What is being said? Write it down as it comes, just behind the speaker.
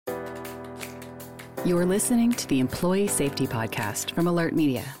You're listening to the Employee Safety Podcast from Alert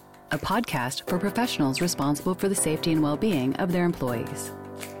Media, a podcast for professionals responsible for the safety and well-being of their employees.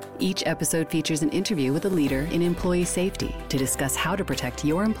 Each episode features an interview with a leader in employee safety to discuss how to protect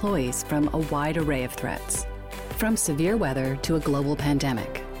your employees from a wide array of threats, from severe weather to a global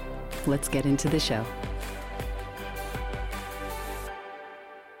pandemic. Let's get into the show.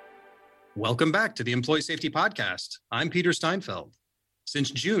 Welcome back to the Employee Safety Podcast. I'm Peter Steinfeld.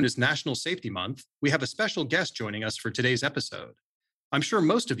 Since June is National Safety Month, we have a special guest joining us for today's episode. I'm sure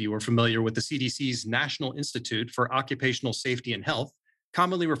most of you are familiar with the CDC's National Institute for Occupational Safety and Health,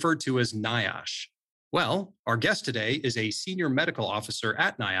 commonly referred to as NIOSH. Well, our guest today is a senior medical officer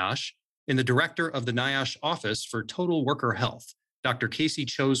at NIOSH and the director of the NIOSH Office for Total Worker Health, Dr. Casey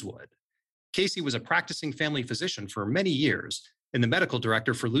Chosewood. Casey was a practicing family physician for many years and the medical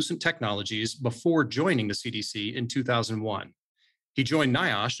director for Lucent Technologies before joining the CDC in 2001. He joined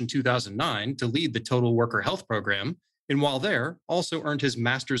NIOSH in 2009 to lead the Total Worker Health program, and while there, also earned his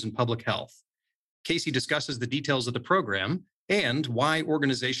master's in public health. Casey discusses the details of the program and why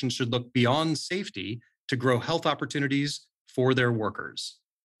organizations should look beyond safety to grow health opportunities for their workers.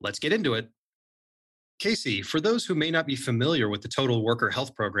 Let's get into it. Casey, for those who may not be familiar with the Total Worker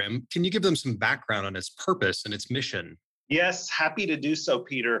Health program, can you give them some background on its purpose and its mission? Yes, happy to do so,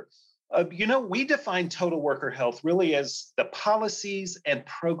 Peter. We define total worker health really as the policies and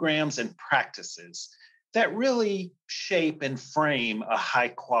programs and practices that really shape and frame a high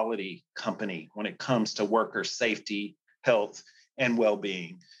quality company when it comes to worker safety, health, and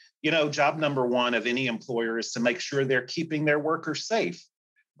well-being. Job number one of any employer is to make sure they're keeping their workers safe.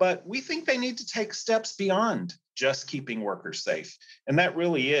 But we think they need to take steps beyond just keeping workers safe. And that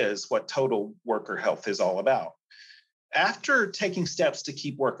really is what total worker health is all about. After taking steps to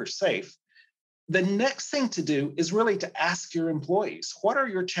keep workers safe, the next thing to do is really to ask your employees, what are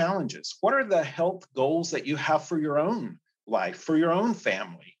your challenges? What are the health goals that you have for your own life, for your own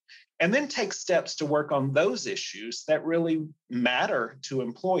family? And then take steps to work on those issues that really matter to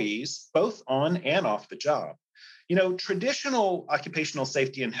employees, both on and off the job. Traditional occupational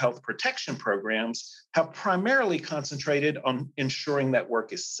safety and health protection programs have primarily concentrated on ensuring that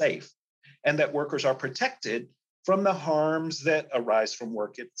work is safe and that workers are protected from the harms that arise from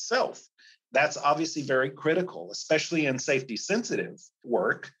work itself. That's obviously very critical, especially in safety-sensitive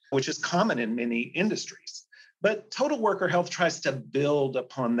work, which is common in many industries. But total worker health tries to build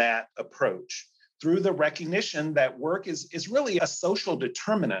upon that approach through the recognition that work is really a social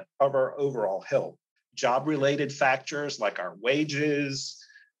determinant of our overall health. Job-related factors like our wages,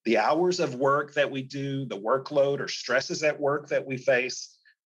 the hours of work that we do, the workload or stresses at work that we face,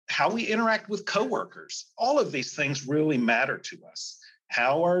 how we interact with coworkers. All of these things really matter to us.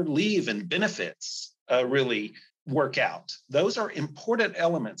 How our leave and benefits really work out. Those are important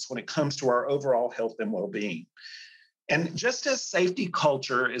elements when it comes to our overall health and well-being. And just as safety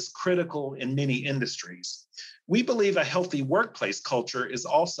culture is critical in many industries, we believe a healthy workplace culture is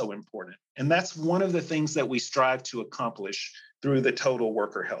also important. And that's one of the things that we strive to accomplish through the total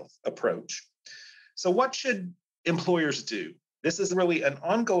worker health approach. So what should employers do? This is really an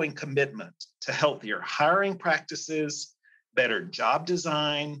ongoing commitment to healthier hiring practices, better job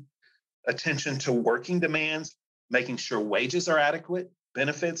design, attention to working demands, making sure wages are adequate,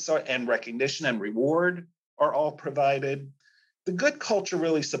 benefits and recognition and reward are all provided. The good culture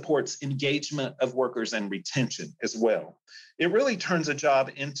really supports engagement of workers and retention as well. It really turns a job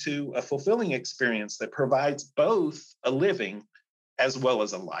into a fulfilling experience that provides both a living as well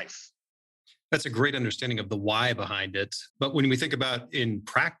as a life. That's a great understanding of the why behind it. But when we think about in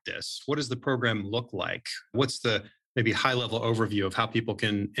practice, what does the program look like? What's the maybe high-level overview of how people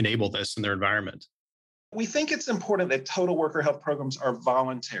can enable this in their environment? We think it's important that total worker health programs are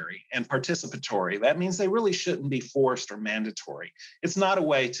voluntary and participatory. That means they really shouldn't be forced or mandatory. It's not a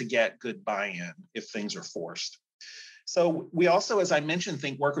way to get good buy-in if things are forced. So we also, as I mentioned,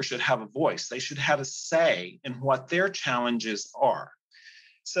 think workers should have a voice. They should have a say in what their challenges are.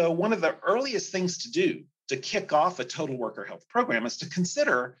 So one of the earliest things to do to kick off a total worker health program is to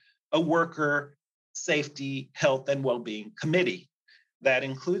consider a worker safety, health, and well-being committee. That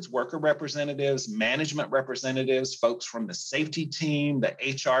includes worker representatives, management representatives, folks from the safety team, the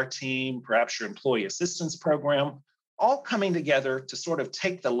HR team, perhaps your employee assistance program, all coming together to sort of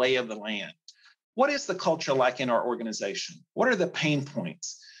take the lay of the land. What is the culture like in our organization? What are the pain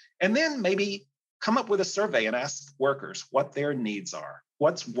points? And then maybe come up with a survey and ask workers what their needs are.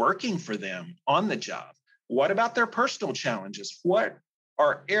 What's working for them on the job? What about their personal challenges? What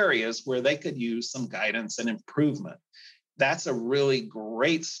are areas where they could use some guidance and improvement? That's a really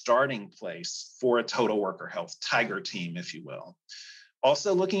great starting place for a total worker health tiger team, if you will.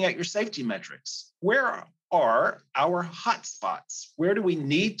 Also looking at your safety metrics. Where are our hotspots? Where do we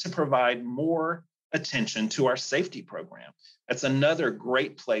need to provide more attention to our safety program? That's another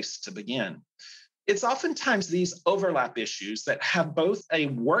great place to begin. It's oftentimes these overlap issues that have both a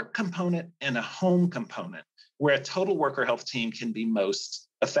work component and a home component where a total worker health team can be most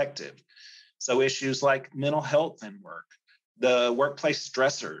effective. So issues like mental health and work, the workplace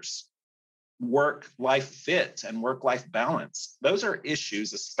stressors, work-life fit and work-life balance. Those are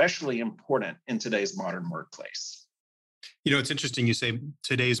issues especially important in today's modern workplace. You know, it's interesting you say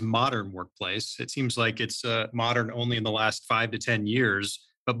today's modern workplace. It seems like it's modern only in the last 5 to 10 years.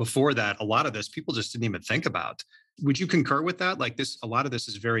 But before that, a lot of this people just didn't even think about. Would you concur with that? Like this, a lot of this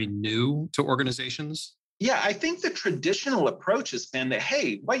is very new to organizations. Yeah, I think the traditional approach has been that,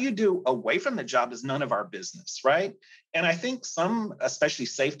 hey, what you do away from the job is none of our business, right? And I think some, especially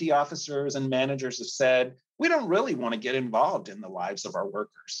safety officers and managers, have said, we don't really want to get involved in the lives of our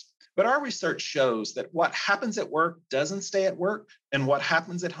workers. But our research shows that what happens at work doesn't stay at work, and what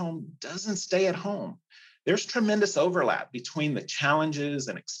happens at home doesn't stay at home. There's tremendous overlap between the challenges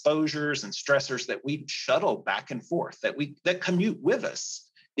and exposures and stressors that we shuttle back and forth, that commute with us,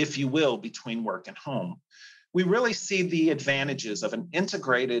 if you will, between work and home. We really see the advantages of an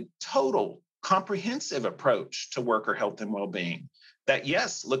integrated, total, comprehensive approach to worker health and well-being that,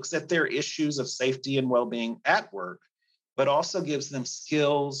 yes, looks at their issues of safety and well-being at work, but also gives them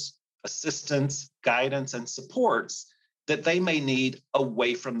skills, assistance, guidance, and supports that they may need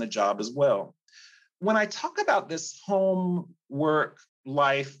away from the job as well. When I talk about this home work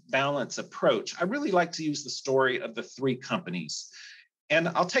life balance approach, I really like to use the story of the 3 companies. And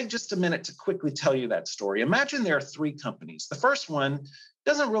I'll take just a minute to quickly tell you that story. Imagine there are 3 companies. The first one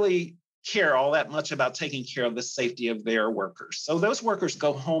doesn't really care all that much about taking care of the safety of their workers. So those workers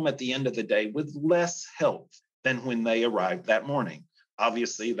go home at the end of the day with less health than when they arrived that morning.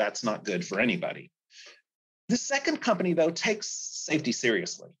 Obviously, that's not good for anybody. The second company, though, takes safety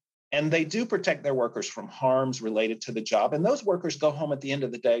seriously. And they do protect their workers from harms related to the job. And those workers go home at the end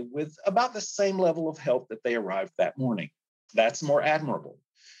of the day with about the same level of health that they arrived that morning. That's more admirable.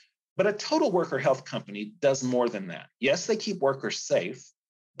 But a total worker health company does more than that. Yes, they keep workers safe.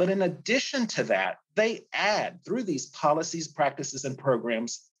 But in addition to that, they add, through these policies, practices, and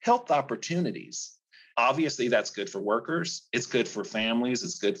programs, health opportunities. Obviously, that's good for workers. It's good for families.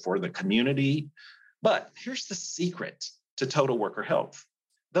 It's good for the community. But here's the secret to total worker health.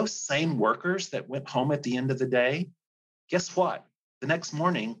 Those same workers that went home at the end of the day, guess what? The next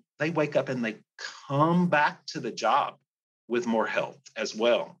morning, they wake up and they come back to the job with more health as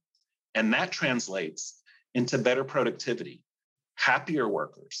well. And that translates into better productivity, happier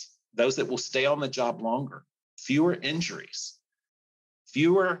workers, those that will stay on the job longer, fewer injuries,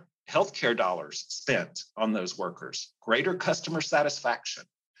 fewer healthcare dollars spent on those workers, greater customer satisfaction,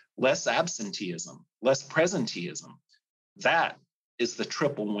 less absenteeism, less presenteeism. That is the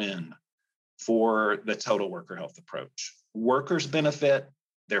triple win for the total worker health approach. Workers benefit,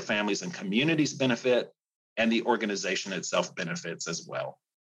 their families and communities benefit, and the organization itself benefits as well.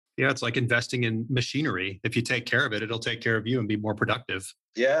 Yeah, it's like investing in machinery. If you take care of it, it'll take care of you and be more productive.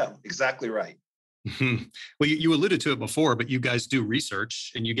 Yeah, exactly right. Well, you alluded to it before, but you guys do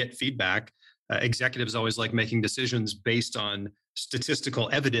research and you get feedback. Executives always like making decisions based on statistical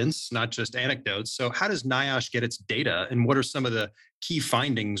evidence, not just anecdotes. So how does NIOSH get its data, and what are some of the key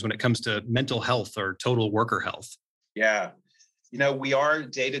findings when it comes to mental health or total worker health? Yeah. You know, we are a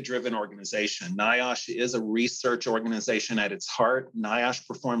data-driven organization. NIOSH is a research organization at its heart. NIOSH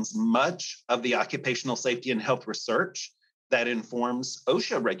performs much of the occupational safety and health research that informs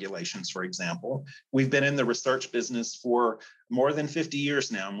OSHA regulations, for example. We've been in the research business for more than 50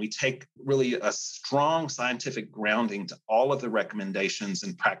 years now, and we take really a strong scientific grounding to all of the recommendations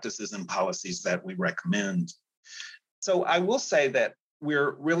and practices and policies that we recommend. So I will say that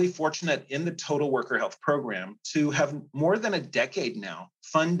we're really fortunate in the Total Worker Health Program to have more than a decade now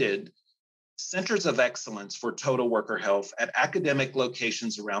funded centers of excellence for total worker health at academic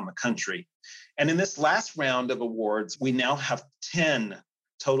locations around the country. And in this last round of awards, we now have 10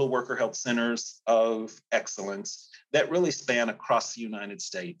 total worker health centers of excellence that really span across the United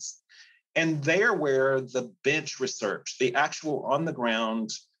States. And they are where the bench research, the actual on the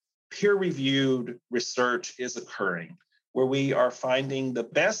ground, peer-reviewed research is occurring, where we are finding the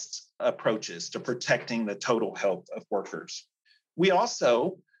best approaches to protecting the total health of workers. We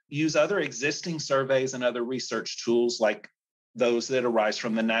also use other existing surveys and other research tools like those that arise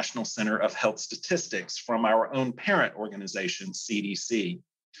from the National Center of Health Statistics from our own parent organization, CDC.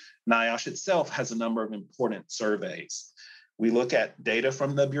 NIOSH itself has a number of important surveys. We look at data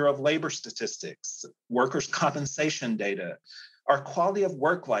from the Bureau of Labor Statistics, workers' compensation data, our quality of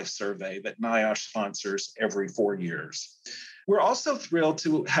work life survey that NIOSH sponsors every 4 years. We're also thrilled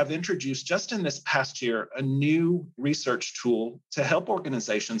to have introduced just in this past year a new research tool to help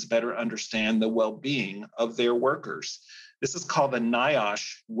organizations better understand the well-being of their workers. This is called the NIOSH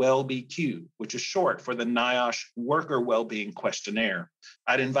WellBQ, which is short for the NIOSH Worker Wellbeing Questionnaire.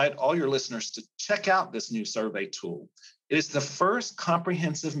 I'd invite all your listeners to check out this new survey tool. It is the first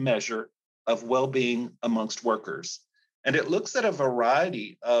comprehensive measure of well-being amongst workers. And it looks at a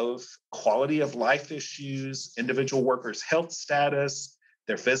variety of quality of life issues, individual workers' health status,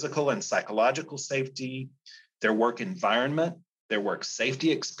 their physical and psychological safety, their work environment, their work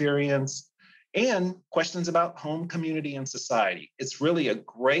safety experience, and questions about home, community, and society. It's really a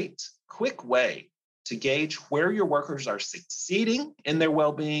great, quick way to gauge where your workers are succeeding in their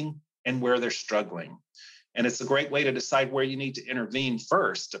well-being and where they're struggling. And it's a great way to decide where you need to intervene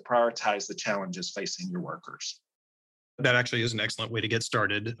first to prioritize the challenges facing your workers. That actually is an excellent way to get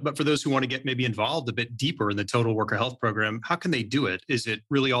started. But for those who want to get maybe involved a bit deeper in the total worker health program, how can they do it? Is it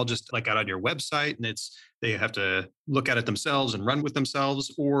really all just like out on your website and they have to look at it themselves and run with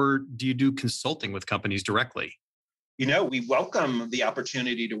themselves? Or do you do consulting with companies directly? We welcome the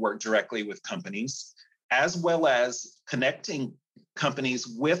opportunity to work directly with companies, as well as connecting companies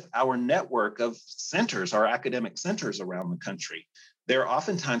with our network of centers, our academic centers around the country. They're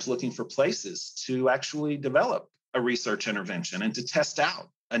oftentimes looking for places to actually develop a research intervention and to test out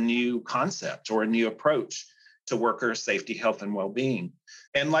a new concept or a new approach to worker safety, health, and well-being.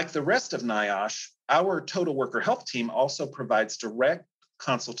 And like the rest of NIOSH, our total worker health team also provides direct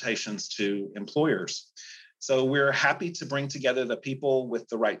consultations to employers. So we're happy to bring together the people with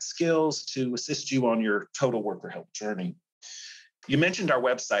the right skills to assist you on your total worker health journey. You mentioned our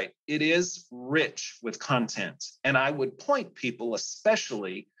website. It is rich with content, and I would point people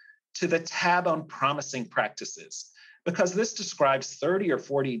especially to the tab on promising practices, because this describes 30 or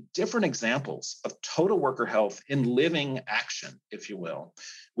 40 different examples of total worker health in living action, if you will.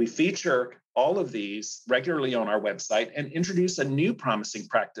 We feature all of these regularly on our website and introduce a new promising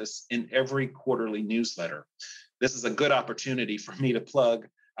practice in every quarterly newsletter. This is a good opportunity for me to plug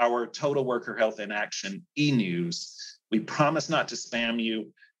our Total Worker Health in Action e-news. We promise not to spam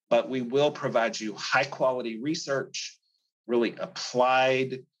you, but we will provide you high-quality research, really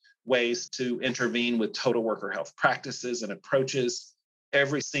applied ways to intervene with total worker health practices and approaches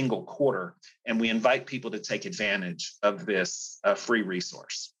every single quarter. And we invite people to take advantage of this free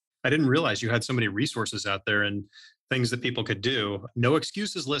resource. I didn't realize you had so many resources out there and things that people could do. No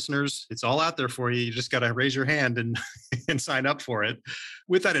excuses, listeners. It's all out there for you. You just got to raise your hand and, and sign up for it.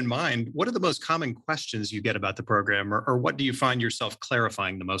 With that in mind, what are the most common questions you get about the program, or what do you find yourself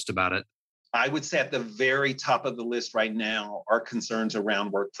clarifying the most about it? I would say at the very top of the list right now are concerns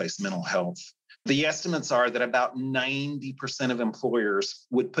around workplace mental health. The estimates are that about 90% of employers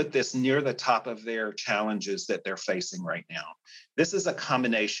would put this near the top of their challenges that they're facing right now. This is a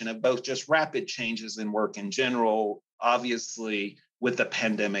combination of both just rapid changes in work in general, obviously with the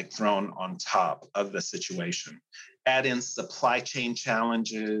pandemic thrown on top of the situation. Add in supply chain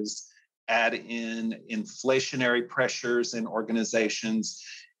challenges, add in inflationary pressures in organizations,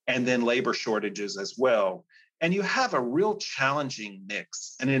 and then labor shortages as well. And you have a real challenging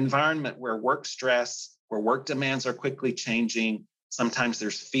mix, an environment where work stress, where work demands are quickly changing. Sometimes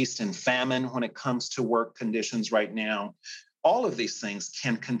there's feast and famine when it comes to work conditions right now. All of these things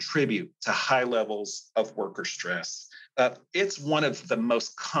can contribute to high levels of worker stress. It's one of the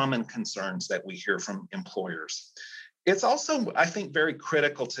most common concerns that we hear from employers. It's also, I think, very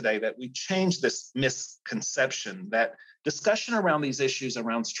critical today that we change this misconception that discussion around these issues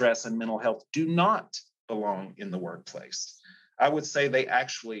around stress and mental health do not belong in the workplace. I would say they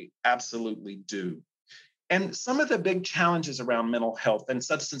actually absolutely do. And some of the big challenges around mental health and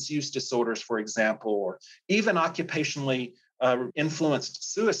substance use disorders, for example, or even occupationally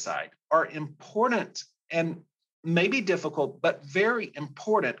influenced suicide are important and maybe difficult, but very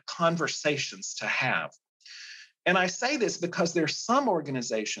important conversations to have. And I say this because there's some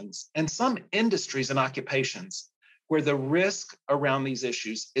organizations and some industries and occupations where the risk around these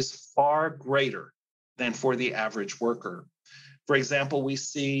issues is far greater than for the average worker. For example, we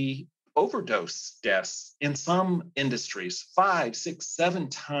see overdose deaths in some industries 5, 6, 7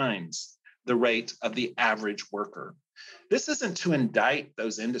 times the rate of the average worker. This isn't to indict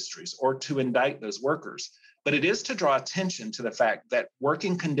those industries or to indict those workers, but it is to draw attention to the fact that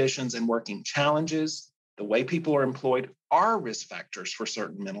working conditions and working challenges, the way people are employed, are risk factors for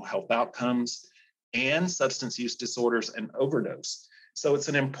certain mental health outcomes and substance use disorders and overdose. So it's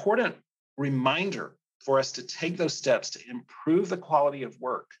an important reminder for us to take those steps to improve the quality of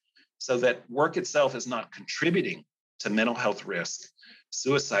work so that work itself is not contributing to mental health risk,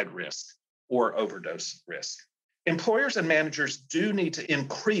 suicide risk, or overdose risk. Employers and managers do need to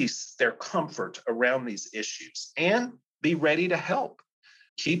increase their comfort around these issues and be ready to help.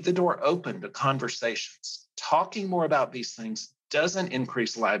 Keep the door open to conversations. Talking more about these things doesn't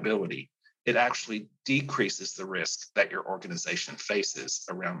increase liability. It actually decreases the risk that your organization faces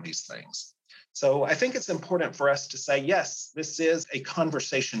around these things. So I think it's important for us to say, yes, this is a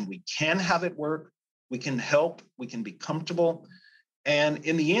conversation we can have at work. We can help. We can be comfortable. And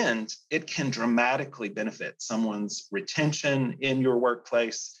in the end, it can dramatically benefit someone's retention in your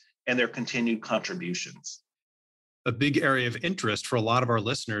workplace and their continued contributions. A big area of interest for a lot of our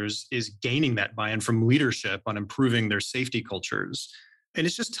listeners is gaining that buy-in from leadership on improving their safety cultures. And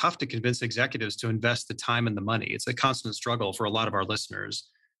it's just tough to convince executives to invest the time and the money. It's a constant struggle for a lot of our listeners.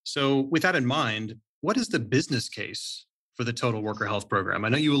 So with that in mind, what is the business case for the Total Worker Health Program? I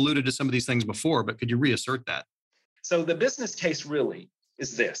know you alluded to some of these things before, but could you reassert that? So the business case really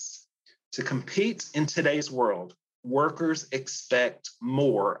is this: to compete in today's world, workers expect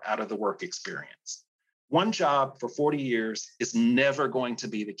more out of the work experience. One job for 40 years is never going to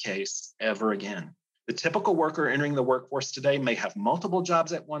be the case ever again. The typical worker entering the workforce today may have multiple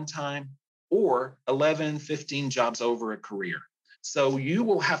jobs at one time or 11, 15 jobs over a career. So you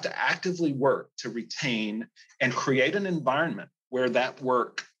will have to actively work to retain and create an environment where that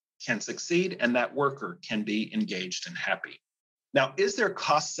work can succeed and that worker can be engaged and happy. Now, is there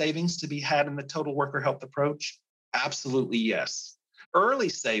cost savings to be had in the total worker health approach? Absolutely, yes. Early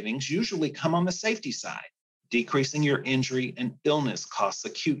savings usually come on the safety side, decreasing your injury and illness costs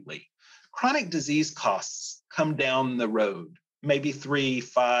acutely. Chronic disease costs come down the road, maybe 3,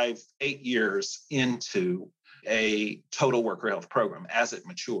 5, 8 years into a total worker health program as it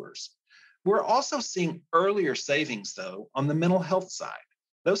matures. We're also seeing earlier savings, though, on the mental health side.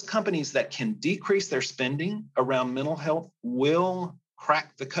 Those companies that can decrease their spending around mental health will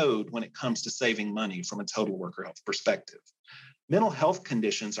crack the code when it comes to saving money from a total worker health perspective. Mental health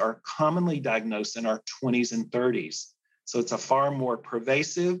conditions are commonly diagnosed in our 20s and 30s. So it's a far more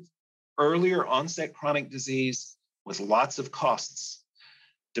pervasive, earlier onset chronic disease with lots of costs.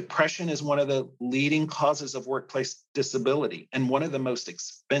 Depression is one of the leading causes of workplace disability and one of the most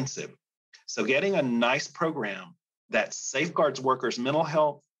expensive. So getting a nice program that safeguards workers' mental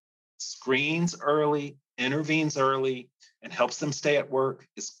health, screens early, intervenes early, and helps them stay at work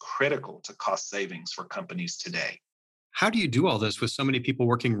is critical to cost savings for companies today. How do you do all this with so many people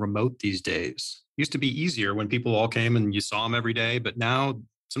working remote these days? It used to be easier when people all came and you saw them every day, but now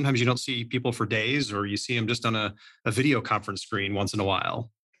sometimes you don't see people for days, or you see them just on a video conference screen once in a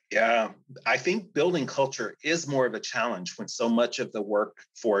while. Yeah, I think building culture is more of a challenge when so much of the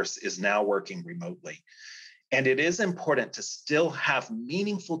workforce is now working remotely. And it is important to still have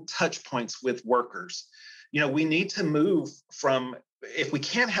meaningful touch points with workers. We need to move from, if we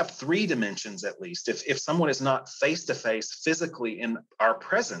can't have 3 dimensions at least, if someone is not face-to-face physically in our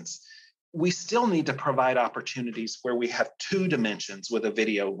presence, we still need to provide opportunities where we have 2 dimensions with a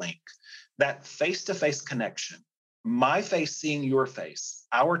video link. That face-to-face connection, my face seeing your face,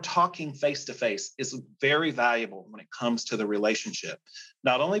 our talking face-to-face is very valuable when it comes to the relationship,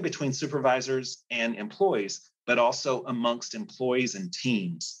 not only between supervisors and employees, but also amongst employees and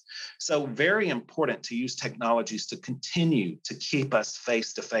teams. So very important to use technologies to continue to keep us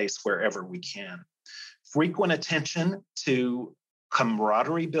face-to-face wherever we can. Frequent attention to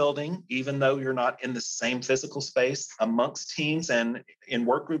camaraderie building, even though you're not in the same physical space amongst teams and in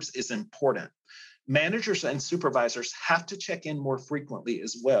work groups, is important. Managers and supervisors have to check in more frequently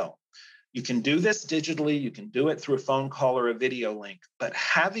as well. You can do this digitally, you can do it through a phone call or a video link, but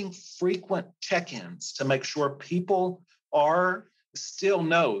having frequent check-ins to make sure people still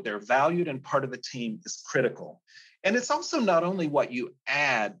know they're valued and part of the team is critical. And it's also not only what you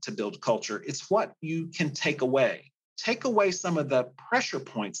add to build culture, it's what you can take away. Take away some of the pressure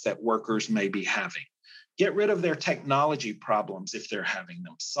points that workers may be having. Get rid of their technology problems if they're having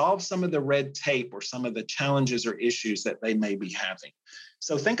them. Solve some of the red tape or some of the challenges or issues that they may be having.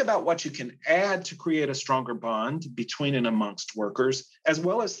 So think about what you can add to create a stronger bond between and amongst workers, as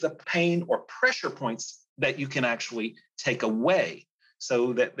well as the pain or pressure points that you can actually take away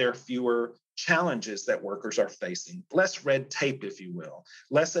so that there are fewer challenges that workers are facing, less red tape, if you will,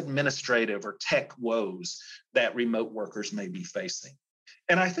 less administrative or tech woes that remote workers may be facing.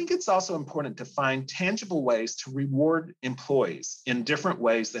 And I think it's also important to find tangible ways to reward employees in different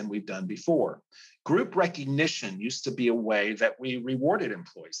ways than we've done before. Group recognition used to be a way that we rewarded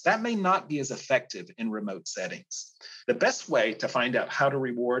employees. That may not be as effective in remote settings. The best way to find out how to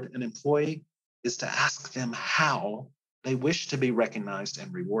reward an employee is to ask them how they wish to be recognized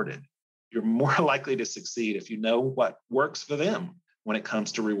and rewarded. you're more likely to succeed if you know what works for them when it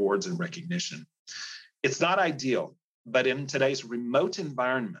comes to rewards and recognition. It's not ideal, but in today's remote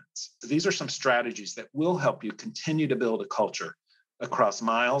environments, these are some strategies that will help you continue to build a culture across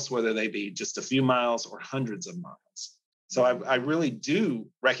miles, whether they be just a few miles or hundreds of miles. So I really do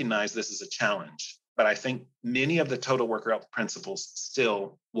recognize this as a challenge, but I think many of the total worker health principles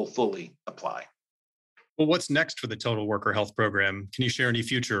still will fully apply. Well, what's next for the Total Worker Health Program? Can you share any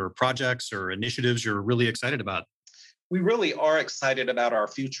future projects or initiatives you're really excited about? We really are excited about our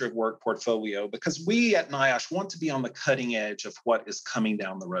future of work portfolio because we at NIOSH want to be on the cutting edge of what is coming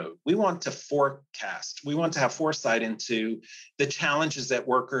down the road. We want to forecast. We want to have foresight into the challenges that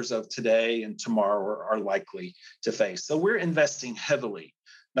workers of today and tomorrow are likely to face. So we're investing heavily,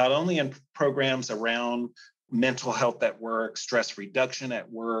 not only in programs around mental health at work, stress reduction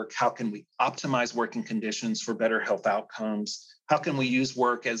at work, how can we optimize working conditions for better health outcomes? How can we use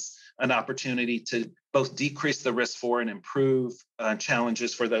work as an opportunity to both decrease the risk for and improve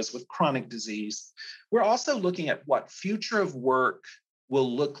challenges for those with chronic disease? We're also looking at what future of work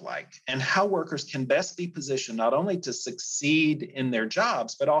will look like and how workers can best be positioned not only to succeed in their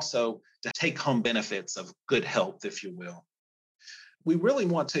jobs, but also to take home benefits of good health, if you will. We really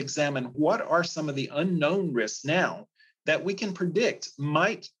want to examine what are some of the unknown risks now that we can predict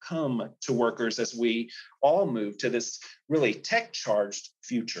might come to workers as we all move to this really tech-charged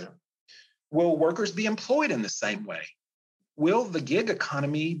future. Will workers be employed in the same way? Will the gig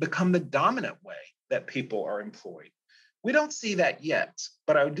economy become the dominant way that people are employed? We don't see that yet,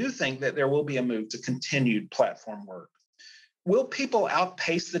 but I do think that there will be a move to continued platform work. Will people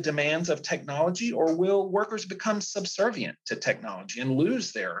outpace the demands of technology, or will workers become subservient to technology and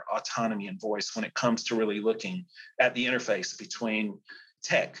lose their autonomy and voice when it comes to really looking at the interface between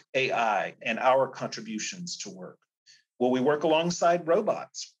tech, AI, and our contributions to work? Will we work alongside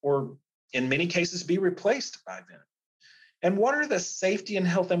robots, or in many cases be replaced by them? And what are the safety and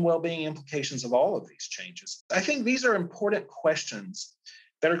health and well-being implications of all of these changes? I think these are important questions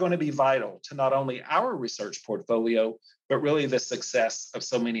that are going to be vital to not only our research portfolio, but really the success of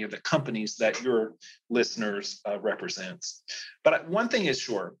so many of the companies that your listeners represents. But one thing is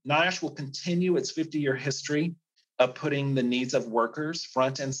sure, NIOSH will continue its 50-year history of putting the needs of workers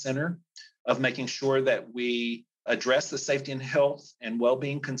front and center, of making sure that we address the safety and health and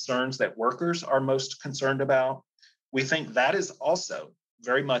well-being concerns that workers are most concerned about. We think that is also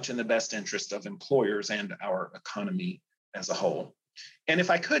very much in the best interest of employers and our economy as a whole. And if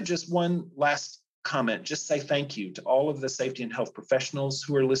I could, just one last comment, just say thank you to all of the safety and health professionals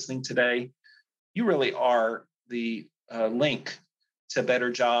who are listening today. You really are the link to better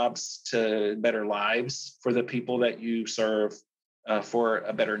jobs, to better lives for the people that you serve, for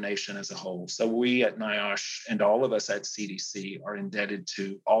a better nation as a whole. So we at NIOSH and all of us at CDC are indebted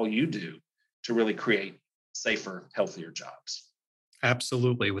to all you do to really create safer, healthier jobs.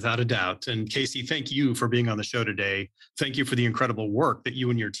 Absolutely, without a doubt. And Casey, thank you for being on the show today. Thank you for the incredible work that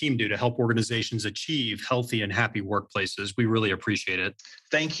you and your team do to help organizations achieve healthy and happy workplaces. We really appreciate it.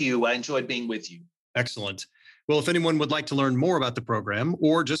 Thank you. I enjoyed being with you. Excellent. Well, if anyone would like to learn more about the program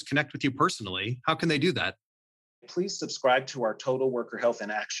or just connect with you personally, how can they do that? Please subscribe to our Total Worker Health in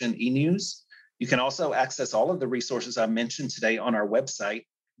Action e-news. You can also access all of the resources I mentioned today on our website.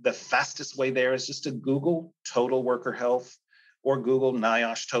 The fastest way there is just to Google Total Worker Health or Google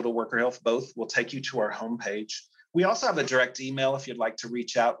NIOSH Total Worker Health. Both will take you to our homepage. We also have a direct email if you'd like to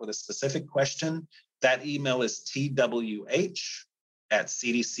reach out with a specific question. That email is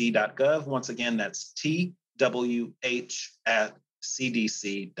twh@cdc.gov. Once again, that's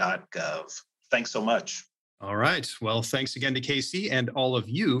twh@cdc.gov. Thanks so much. All right. Well, thanks again to Casey and all of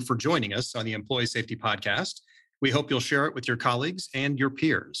you for joining us on the Employee Safety Podcast. We hope you'll share it with your colleagues and your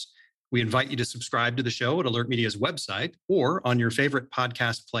peers. We invite you to subscribe to the show at Alert Media's website or on your favorite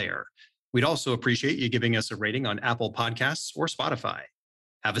podcast player. We'd also appreciate you giving us a rating on Apple Podcasts or Spotify.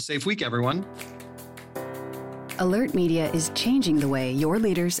 Have a safe week, everyone. Alert Media is changing the way your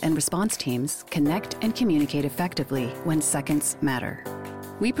leaders and response teams connect and communicate effectively when seconds matter.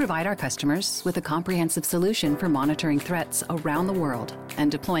 We provide our customers with a comprehensive solution for monitoring threats around the world and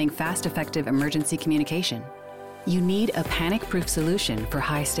deploying fast, effective emergency communication. You need a panic-proof solution for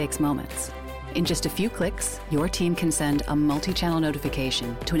high-stakes moments. In just a few clicks, your team can send a multi-channel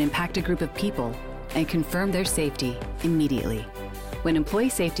notification to an impacted group of people and confirm their safety immediately. When employee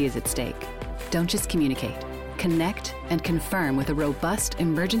safety is at stake, don't just communicate. Connect and confirm with a robust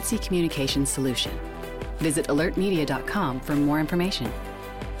emergency communications solution. Visit alertmedia.com for more information.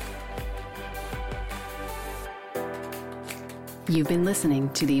 You've been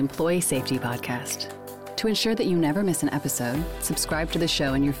listening to the Employee Safety Podcast. To ensure that you never miss an episode, subscribe to the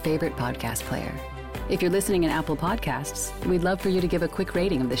show in your favorite podcast player. If you're listening in Apple Podcasts, we'd love for you to give a quick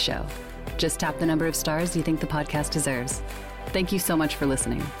rating of the show. Just tap the number of stars you think the podcast deserves. Thank you so much for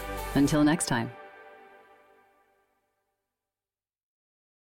listening. Until next time.